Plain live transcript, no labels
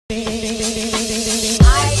Hi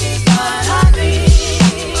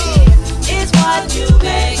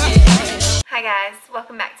guys,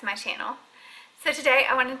 welcome back to my channel. So today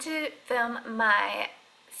I wanted to film my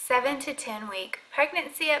 7 to 10 week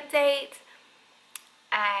pregnancy update.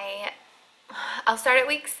 I'll start at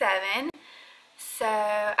week 7. So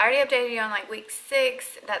I already updated you on like week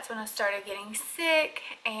 6. That's when I started getting sick,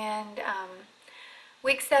 and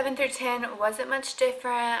week 7 through 10 wasn't much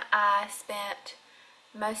different. I spent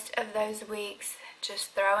most of those weeks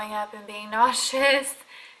just throwing up and being nauseous.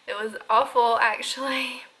 It was awful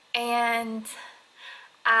actually. And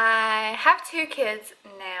I have 2 kids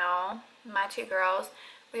now, my 2 girls.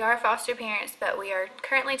 We are foster parents, but we are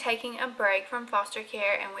currently taking a break from foster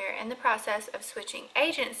care, and we are in the process of switching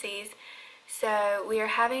agencies. So we are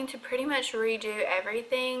having to pretty much redo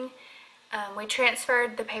everything. We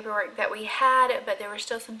transferred the paperwork that we had, but there were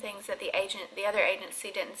still some things that the other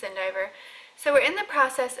agency didn't send over. So we're in the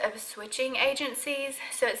process of switching agencies,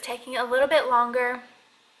 so it's taking a little bit longer.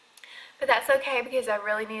 But that's okay because I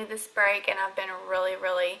really needed this break, and I've been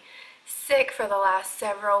really sick for the last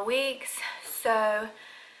several weeks. So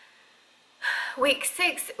week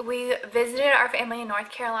 6, we visited our family in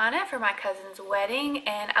North Carolina for my cousin's wedding,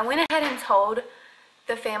 and I went ahead and told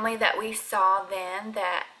the family that we saw then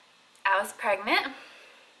that I was pregnant.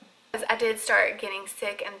 I did start getting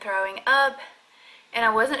sick and throwing up, and I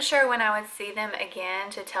wasn't sure when I would see them again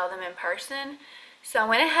to tell them in person. So I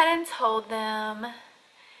went ahead and told them,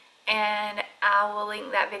 and I will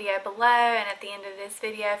link that video below, and at the end of this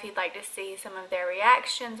video if you'd like to see some of their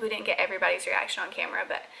reactions. We didn't get everybody's reaction on camera,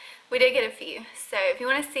 but we did get a few. So if you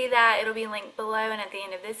want to see that, it'll be linked below and at the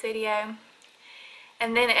end of this video.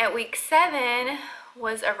 And then at week 7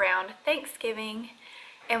 was around Thanksgiving,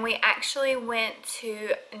 and we actually went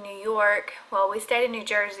to New York. Well, we stayed in New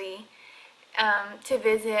Jersey to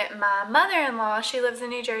visit my mother-in-law. She lives in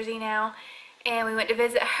New Jersey now. And we went to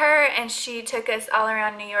visit her, and she took us all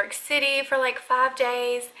around New York City for like 5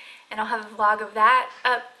 days. And I'll have a vlog of that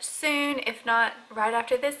up soon, if not right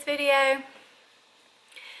after this video.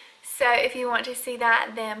 So if you want to see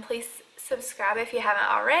that, then please subscribe if you haven't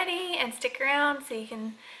already, and stick around so you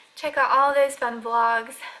can check out all those fun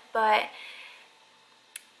vlogs. But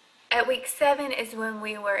at week 7 is when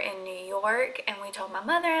we were in New York, and we told my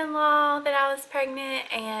mother-in-law that I was pregnant,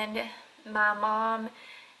 and my mom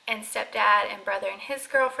and stepdad and brother and his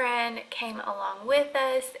girlfriend came along with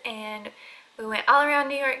us, and we went all around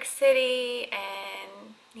New York City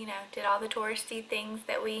and, you know, did all the touristy things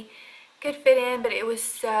that we could fit in. But it was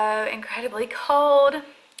so incredibly cold.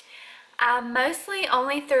 I mostly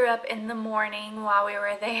only threw up in the morning while we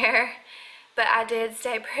were there, but I did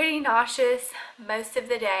stay pretty nauseous most of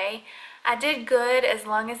the day. I did good as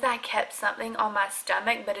long as I kept something on my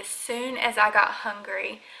stomach, but as soon as I got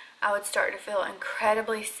hungry, I would start to feel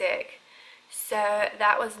incredibly sick. So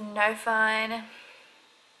that was no fun.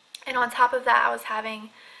 And on top of that, I was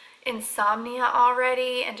having insomnia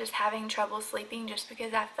already and just having trouble sleeping just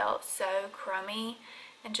because I felt so crummy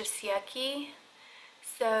and just yucky.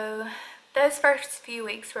 So those first few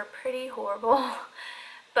weeks were pretty horrible.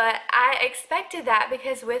 But I expected that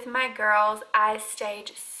because with my girls, I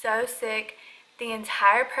stayed so sick the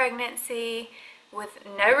entire pregnancy, with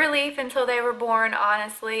no relief until they were born.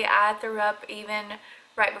 Honestly, I threw up even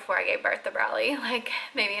right before I gave birth to Bradley, like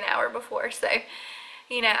maybe an hour before. So,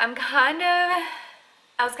 you know, I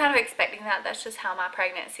was kind of expecting that. That's just how my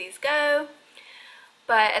pregnancies go.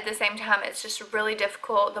 But at the same time, it's just really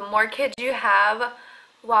difficult. The more kids you have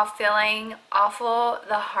while feeling awful,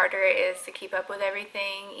 the harder it is to keep up with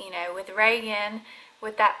everything. You know, with Reagan,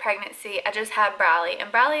 with that pregnancy, I just had Bradley,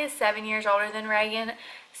 and Bradley is 7 years older than Reagan.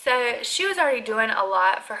 So she was already doing a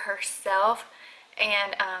lot for herself,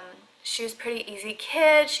 and she was a pretty easy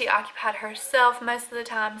kid. She occupied herself most of the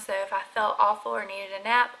time, so if I felt awful or needed a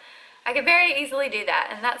nap, I could very easily do that.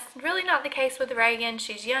 And that's really not the case with Reagan.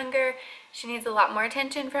 She's younger. She needs a lot more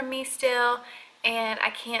attention from me still, and I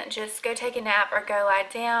can't just go take a nap or go lie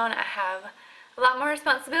down. I have a lot more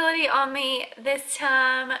responsibility on me this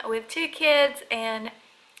time with 2 kids, and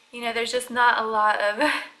you know, there's just not a lot of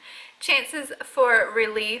chances for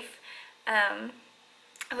relief. I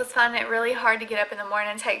was finding it really hard to get up in the morning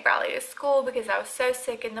and take Bradley to school because I was so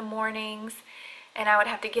sick in the mornings, and I would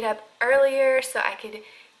have to get up earlier so I could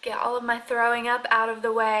get all of my throwing up out of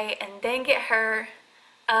the way, and then get her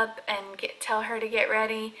up and tell her to get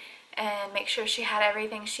ready and make sure she had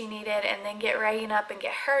everything she needed, and then get Reagan up and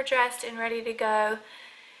get her dressed and ready to go,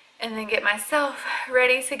 and then get myself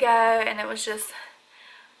ready to go. And it was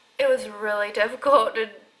really difficult to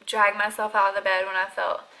drag myself out of the bed when I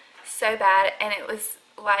felt so bad. And it was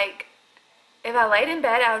like if I laid in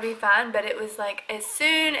bed, I would be fine, but it was like as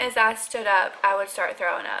soon as I stood up, I would start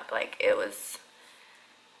throwing up. Like it was,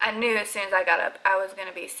 I knew as soon as I got up, I was going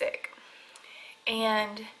to be sick.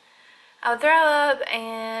 And I would throw up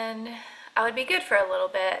and I would be good for a little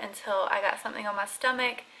bit until I got something on my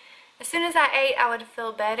stomach. As soon as I ate, I would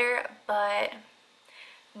feel better, but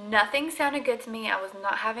nothing sounded good to me. I was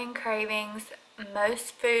not having cravings.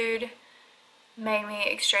 Most food made me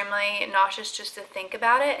extremely nauseous just to think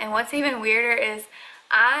about it. And what's even weirder is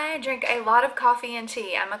I drink a lot of coffee and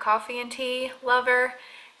tea. I'm a coffee and tea lover,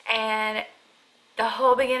 and the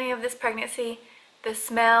whole beginning of this pregnancy, the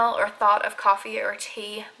smell or thought of coffee or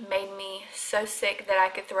tea made me so sick that I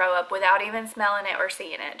could throw up without even smelling it or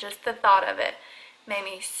seeing it. Just the thought of it made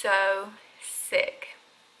me so sick.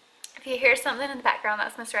 If you hear something in the background,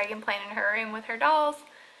 that's Miss Reagan playing in her room with her dolls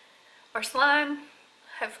or slime.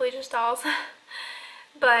 Hopefully just dolls.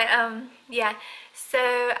 But yeah, so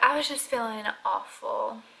I was just feeling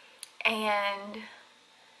awful. And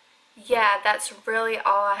yeah, that's really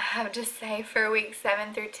all I have to say for week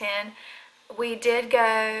 7 through 10. We did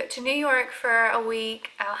go to New York for a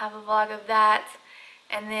week. I'll have a vlog of that.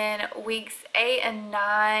 And then weeks 8 and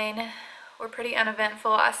 9 were pretty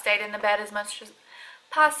uneventful. I stayed in the bed as much as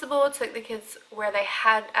possible, took the kids where they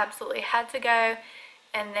absolutely had to go,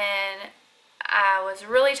 and then I was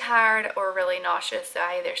really tired or really nauseous, so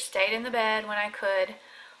I either stayed in the bed when I could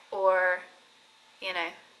or, you know,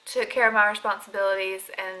 took care of my responsibilities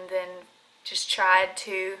and then just tried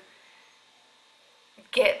to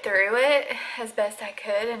get through it as best I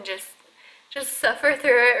could and just suffer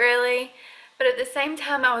through it, really. But at the same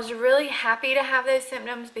time, I was really happy to have those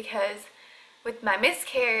symptoms because with my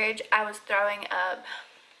miscarriage, I was throwing up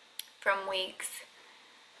from weeks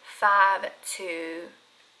 5 to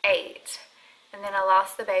 8. And then I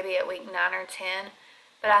lost the baby at week 9 or 10.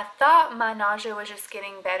 But I thought my nausea was just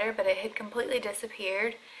getting better, but it had completely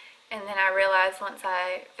disappeared. And then I realized once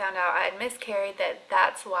I found out I had miscarried that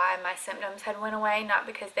that's why my symptoms had went away, not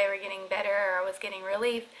because they were getting better or I was getting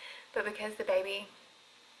relief, but because the baby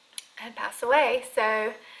had passed away.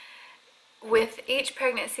 So with each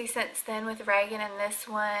pregnancy since then, with Reagan and this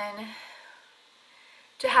one,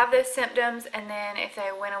 to have those symptoms and then if they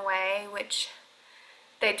went away, which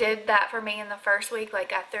they did that for me in the first week,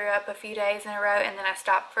 like I threw up a few days in a row and then I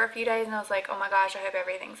stopped for a few days and I was like, oh my gosh, I hope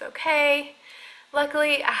everything's okay.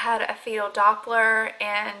 Luckily, I had a fetal Doppler,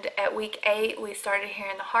 and at week 8 we started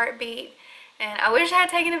hearing the heartbeat, and I wish I had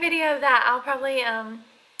taken a video of that. I'll probably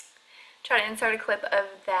try to insert a clip of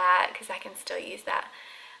that because I can still use that.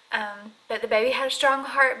 But the baby had a strong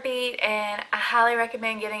heartbeat, and I highly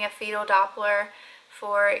recommend getting a fetal Doppler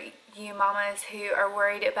for you mamas who are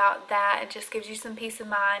worried about that. It just gives you some peace of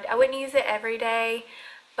mind. I wouldn't use it every day,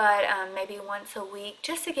 but maybe once a week,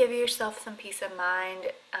 just to give yourself some peace of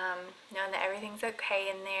mind, knowing that everything's okay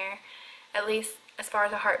in there, at least as far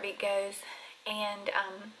as the heartbeat goes. And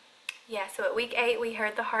yeah, so at week 8 we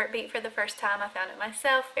heard the heartbeat for the first time. I found it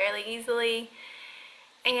myself fairly easily,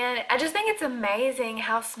 and I just think it's amazing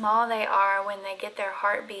how small they are when they get their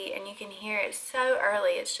heartbeat, and you can hear it so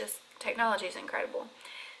early. It's just, technology is incredible.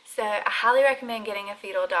 So I highly recommend getting a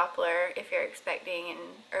fetal Doppler if you're expecting and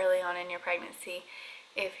early on in your pregnancy,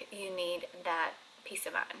 if you need that peace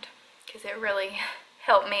of mind, because it really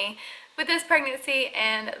helped me with this pregnancy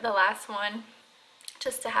and the last one,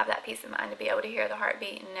 just to have that peace of mind, to be able to hear the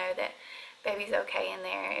heartbeat and know that baby's okay in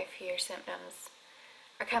there if your symptoms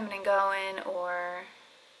are coming and going, or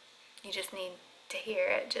you just need to hear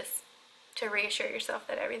it just to reassure yourself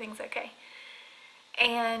that everything's okay.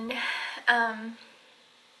 And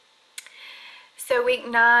so week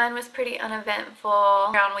 9 was pretty uneventful.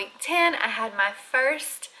 Around week 10, I had my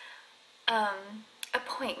first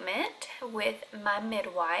appointment with my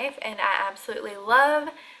midwife, and I absolutely love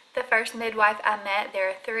the first midwife I met. There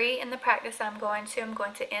are 3 in the practice I'm going to. I'm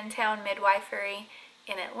going to In-Town Midwifery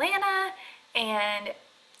in Atlanta, and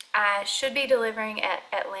I should be delivering at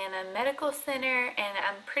Atlanta Medical Center, and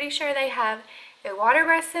I'm pretty sure they have a water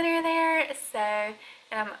birth center there. So,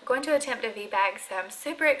 and I'm going to attempt a VBAC, so I'm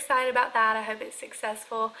super excited about that. I hope it's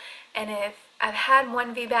successful. And if I've had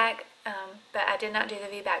one VBAC, but I did not do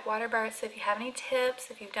the VBAC water birth, so if you have any tips,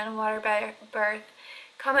 if you've done a water birth,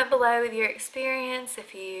 comment below with your experience,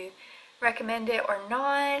 if you recommend it or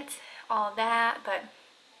not, all that. But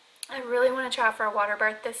I really want to try for a water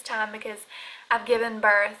birth this time because I've given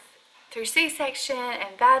birth through C-section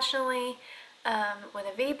and vaginally with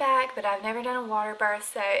a VBAC, but I've never done a water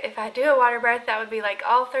birth. So if I do a water birth, that would be like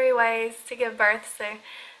all 3 ways to give birth. So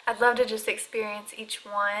I'd love to just experience each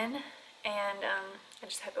one, and I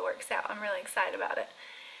just hope it works out. I'm really excited about it.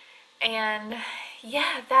 And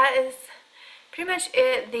yeah, that is pretty much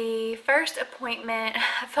it. The first appointment,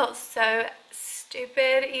 I felt so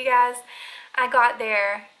stupid, you guys. I got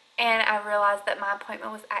there and I realized that my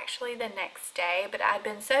appointment was actually the next day, but I'd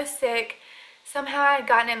been so sick. Somehow I had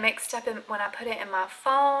gotten it mixed up when I put it in my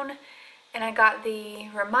phone, and I got the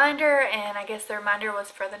reminder, and I guess the reminder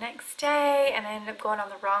was for the next day, and I ended up going on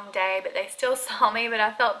the wrong day, but they still saw me, but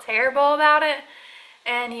I felt terrible about it.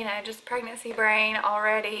 And you know, just pregnancy brain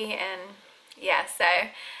already. And yeah, so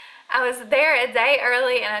I was there a day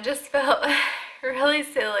early and I just felt really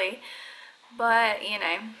silly, but you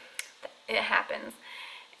know, it happens.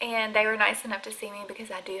 And they were nice enough to see me because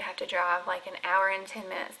I do have to drive like an hour and 10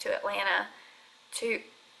 minutes to Atlanta to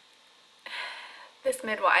this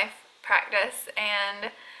midwife practice,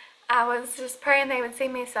 and I was just praying they would see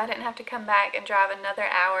me so I didn't have to come back and drive another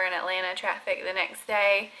hour in Atlanta traffic the next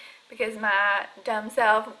day because my dumb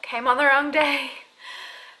self came on the wrong day.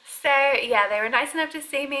 So yeah, they were nice enough to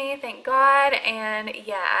see me, thank God. And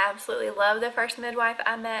yeah, I absolutely love the first midwife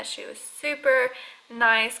I met. She was super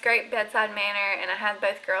nice, great bedside manner, and I had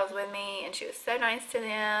both girls with me, and she was so nice to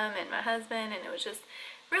them and my husband, and it was just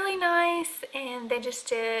really nice. And they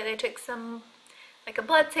took some, like a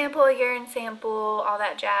blood sample, a urine sample, all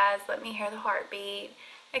that jazz, let me hear the heartbeat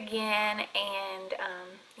again, and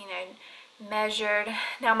you know, measured.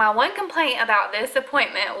 Now my one complaint about this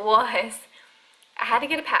appointment was I had to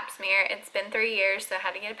get a pap smear. It's been 3 years, so I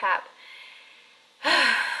had to get a pap.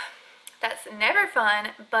 That's never fun,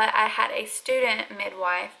 but I had a student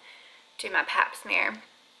midwife do my pap smear,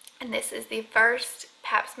 and this is the first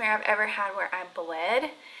pap smear I've ever had where I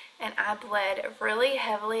bled, and I bled really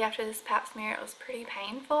heavily after this pap smear. It was pretty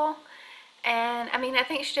painful, and I mean, I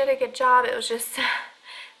think she did a good job. It was just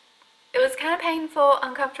it was kind of painful,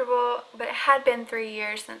 uncomfortable, but it had been 3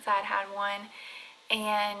 years since I'd had one,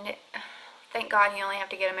 and thank God you only have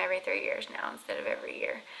to get them every 3 years now instead of every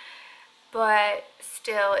year. But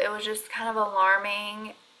still, it was just kind of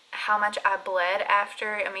alarming how much I bled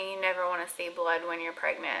after. I mean, you never want to see blood when you're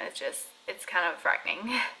pregnant. It's kind of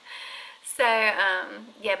frightening. So,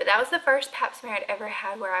 yeah, but that was the first pap smear I'd ever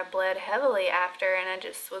had where I bled heavily after, and I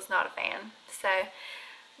just was not a fan. So,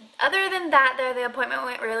 other than that, though, the appointment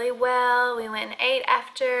went really well. We went and ate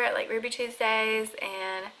after at like Ruby Tuesdays,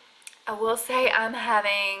 and I will say I'm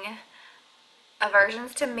having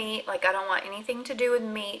aversions to meat. Like, I don't want anything to do with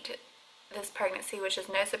meat this pregnancy, which is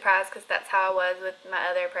no surprise because that's how I was with my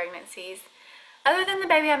other pregnancies. Other than the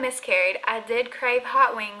baby I miscarried, I did crave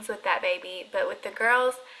hot wings with that baby, but with the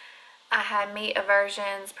girls, I had meat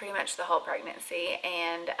aversions pretty much the whole pregnancy,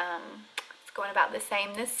 and it's going about the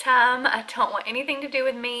same this time. I don't want anything to do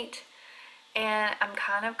with meat, and I'm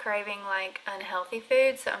kind of craving like unhealthy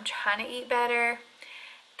food, so I'm trying to eat better.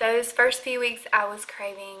 Those first few weeks I was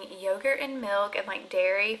craving yogurt and milk and like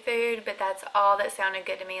dairy food, but that's all that sounded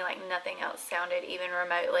good to me. Like nothing else sounded even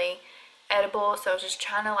remotely edible, so I was just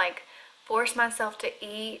trying to like force myself to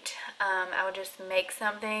eat. I would just make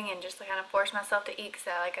something and just kind of force myself to eat because,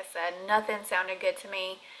 like I said, nothing sounded good to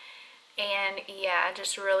me. And yeah, I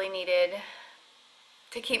just really needed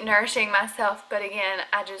to keep nourishing myself, but again,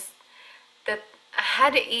 I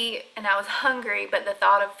had to eat and I was hungry, but the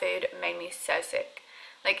thought of food made me so sick.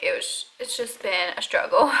 Like it's just been a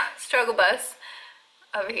struggle bus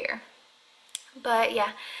over here. But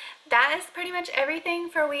yeah, that is pretty much everything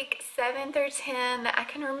for week 7 through 10 that I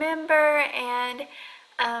can remember. And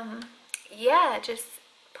yeah, just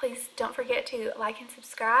please don't forget to like and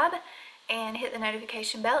subscribe and hit the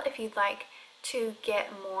notification bell if you'd like to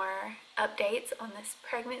get more updates on this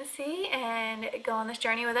pregnancy and go on this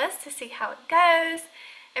journey with us to see how it goes.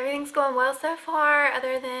 Everything's going well so far,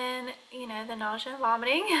 other than, you know, the nausea and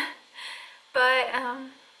vomiting. But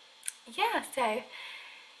yeah, so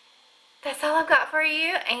that's all I've got for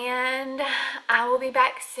you, and I will be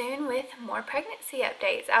back soon with more pregnancy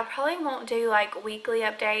updates. I probably won't do like weekly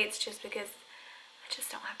updates just because I just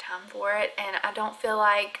don't have time for it, and I don't feel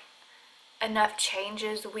like enough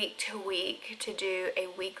changes week to week to do a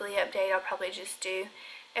weekly update. I'll probably just do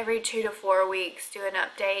every 2 to 4 weeks do an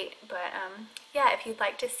update. But yeah, if you'd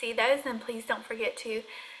like to see those, then please don't forget to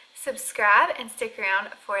subscribe and stick around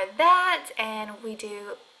for that. And we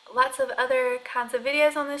do lots of other kinds of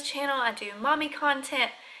videos on this channel. I do mommy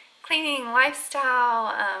content, cleaning,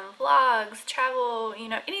 lifestyle, vlogs, travel, you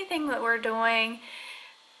know, anything that we're doing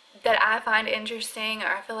that I find interesting or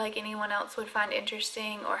I feel like anyone else would find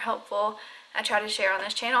interesting or helpful, I try to share on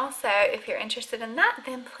this channel. So if you're interested in that,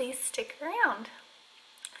 then please stick around.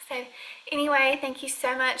 So anyway, thank you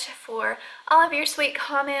so much for all of your sweet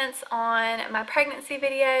comments on my pregnancy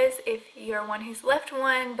videos, if you're one who's left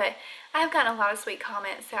one, but I've gotten a lot of sweet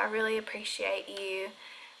comments, so I really appreciate you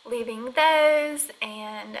leaving those.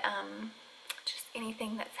 And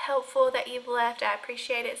anything that's helpful that you've left. I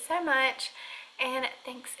appreciate it so much. And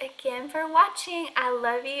thanks again for watching. I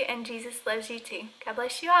love you and Jesus loves you too. God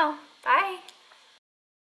bless you all. Bye.